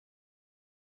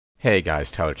Hey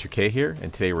guys, Tyler2K here,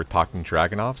 and today we're talking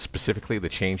Dragunov, specifically the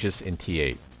changes in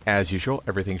T8. As usual,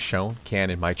 everything shown can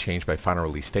and might change by final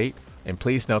release date, and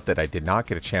please note that I did not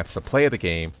get a chance to play the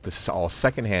game. This is all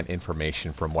secondhand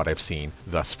information from what I've seen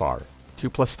thus far.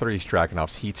 2+3 is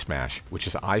Dragunov's Heat Smash, which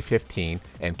is I-15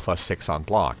 and +6 on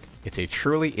block. It's a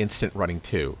truly instant running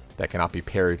 2 that cannot be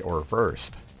parried or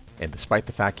reversed, and despite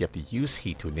the fact you have to use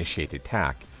Heat to initiate the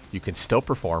attack, you can still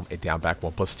perform a down back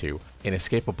 1+2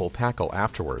 inescapable tackle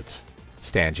afterwards.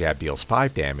 Stand Jab deals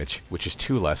 5 damage, which is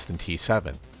 2 less than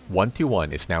T7.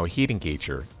 1-1 is now a Heat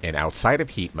Engager, and outside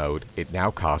of Heat mode, it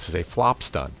now causes a flop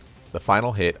stun. The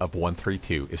final hit of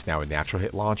 1-3-2 is now a natural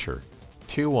hit launcher.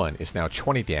 2-1 is now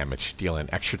 20 damage, dealing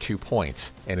an extra 2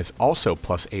 points, and is also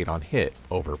 +8 on hit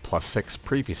over +6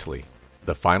 previously.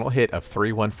 The final hit of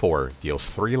 3-1-4 deals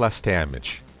 3 less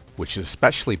damage, which is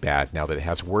especially bad now that it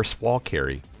has worse wall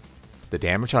carry. The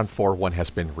damage on 4-1 has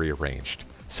been rearranged,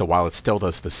 so while it still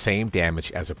does the same damage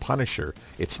as a Punisher,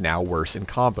 it's now worse in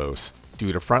combos,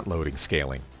 due to front-loading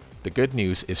scaling. The good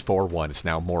news is 4-1 is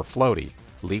now more floaty,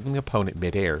 leaving the opponent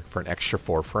mid-air for an extra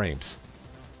 4 frames.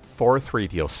 4-3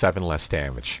 deals 7 less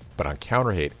damage, but on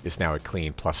counter hit is now a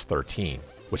clean +13,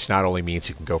 which not only means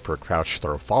you can go for a crouch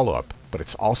throw follow-up, but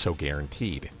it's also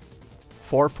guaranteed.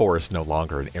 4-4 is no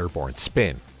longer an airborne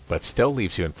spin, but still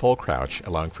leaves you in full crouch,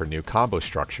 allowing for new combo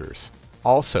structures.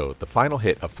 Also, the final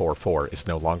hit of 4-4 is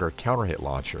no longer a counter hit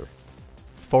launcher.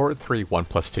 Forward 3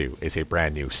 1+2 is a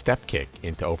brand new step kick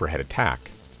into overhead attack.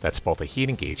 That's both a Heat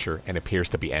Engager and appears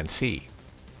to be NC.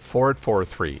 Forward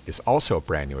 4-3 is also a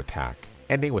brand new attack,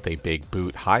 ending with a big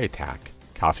boot high attack,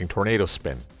 causing tornado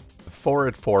spin.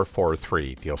 Forward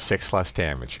 4-4-3 deals 6 less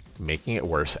damage, making it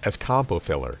worse as combo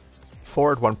filler.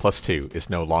 Forward 1+2 is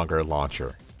no longer a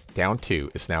launcher. Down 2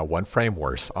 is now 1 frame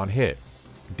worse on hit.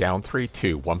 Down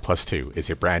 3-2 1+2 is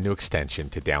a brand new extension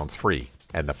to Down 3,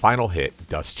 and the final hit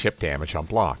does chip damage on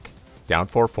block. Down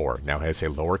 4-4 now has a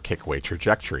lower kickaway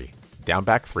trajectory. Down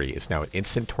back 3 is now an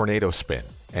instant tornado spin,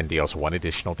 and deals 1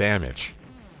 additional damage.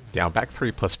 Down back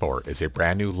 3+4 is a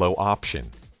brand new low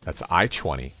option. That's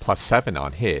I-20 +7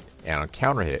 on hit, and on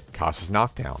counter hit causes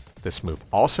knockdown. This move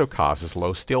also causes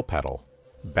low steel pedal.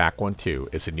 Back 1-2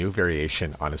 is a new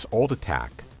variation on his old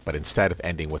attack, but instead of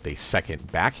ending with a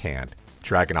second backhand,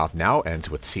 Dragunov now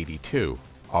ends with CD2,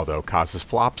 although causes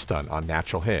flop stun on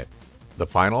natural hit. The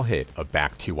final hit of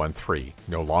back 2-1-3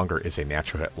 no longer is a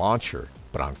natural hit launcher,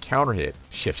 but on counter hit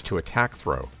shifts to attack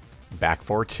throw. Back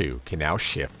 4-2 can now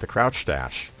shift to crouch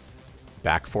dash.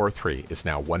 Back 4-3 is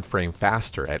now 1 frame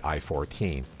faster at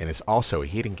I-14 and is also a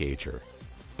Heat Engager.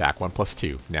 Back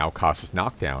 1+2 now causes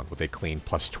knockdown with a clean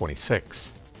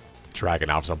 +26.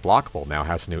 Dragunov's Unblockable now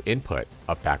has a new input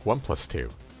of back 1+2.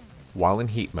 While in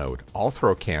Heat mode, all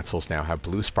throw cancels now have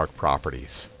blue spark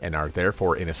properties, and are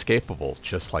therefore inescapable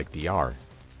just like DR.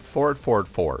 Forward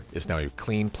 4 is now a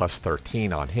clean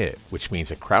 +13 on hit, which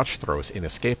means a crouch throw is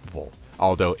inescapable,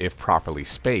 although if properly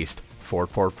spaced,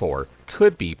 forward 4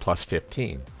 could be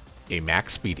 +15. A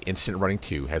max speed instant running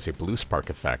 2 has a blue spark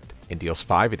effect, and deals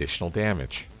 5 additional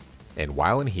damage. And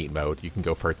while in Heat mode, you can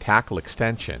go for a tackle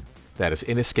extension, that is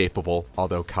inescapable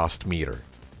although cost meter.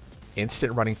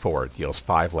 Instant running forward deals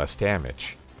 5 less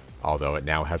damage, although it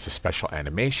now has a special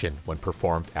animation when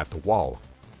performed at the wall.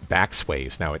 Backsway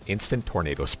is now an instant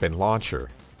tornado spin launcher,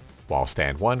 while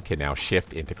stand 1 can now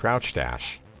shift into crouch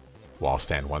dash. While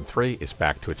stand 1-3 is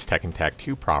back to its Tekken Tag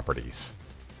 2 properties.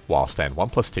 While stand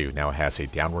 1+2 now has a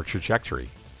downward trajectory.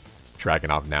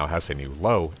 Dragunov now has a new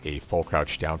low, a full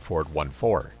crouch down forward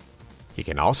 1-4. He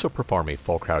can also perform a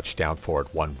full crouch down forward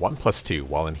 1-1+2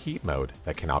 while in Heat mode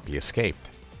that cannot be escaped.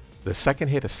 The second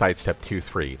hit of Sidestep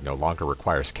 2-3 no longer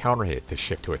requires counter hit to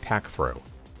shift to attack throw.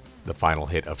 The final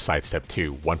hit of Sidestep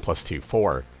 2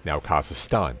 1+2-4 now causes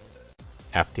stun.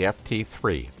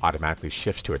 FDF-T3 automatically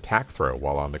shifts to attack throw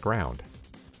while on the ground.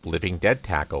 Living Dead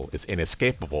Tackle is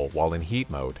inescapable while in Heat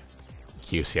mode.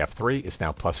 QCF-3 is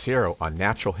now +0 on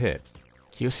natural hit.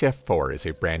 QCF-4 is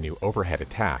a brand new overhead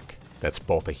attack that's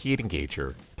both a Heat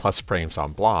Engager, plus frames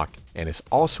on block, and is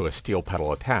also a steel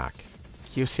pedal attack.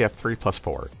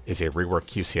 QCF-3+4 is a reworked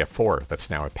QCF-4 that's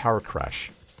now a Power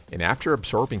Crush, and after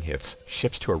absorbing hits,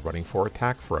 shifts to a running 4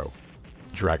 attack throw.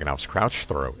 Dragunov's Crouch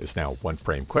Throw is now 1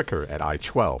 frame quicker at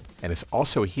I-12, and is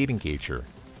also a Heat Engager.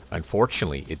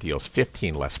 Unfortunately, it deals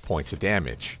 15 less points of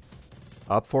damage.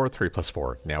 Up forward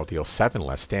 3+4 now deals 7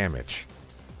 less damage.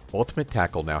 Ultimate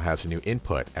Tackle now has a new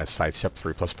input as Sidestep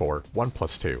 3+4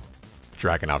 1+2.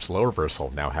 Dragunov's Low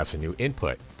Reversal now has a new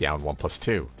input, down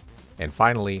 1+2. And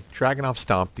finally, Dragunov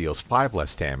Stomp deals 5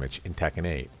 less damage in Tekken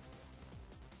 8.